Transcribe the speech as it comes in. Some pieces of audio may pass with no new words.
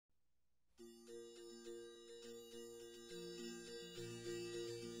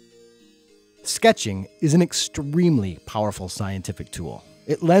Sketching is an extremely powerful scientific tool.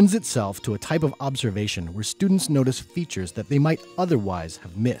 It lends itself to a type of observation where students notice features that they might otherwise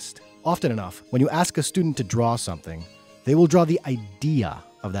have missed. Often enough, when you ask a student to draw something, they will draw the idea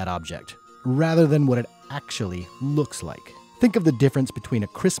of that object, rather than what it actually looks like. Think of the difference between a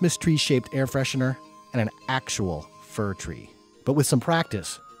Christmas tree-shaped air freshener and an actual fir tree. But with some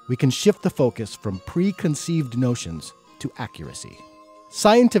practice, we can shift the focus from preconceived notions to accuracy.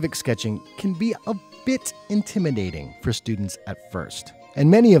 Scientific sketching can be a bit intimidating for students at first,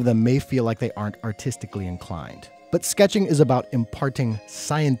 and many of them may feel like they aren't artistically inclined. But sketching is about imparting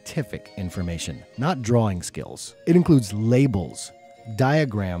scientific information, not drawing skills. It includes labels,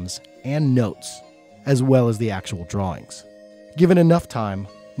 diagrams, and notes, as well as the actual drawings. Given enough time,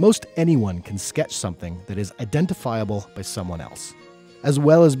 most anyone can sketch something that is identifiable by someone else. As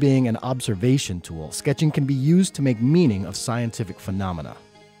well as being an observation tool, sketching can be used to make meaning of scientific phenomena.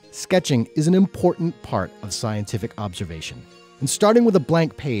 Sketching is an important part of scientific observation, and starting with a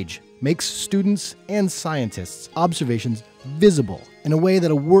blank page makes students and scientists' observations visible in a way that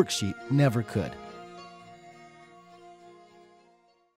a worksheet never could.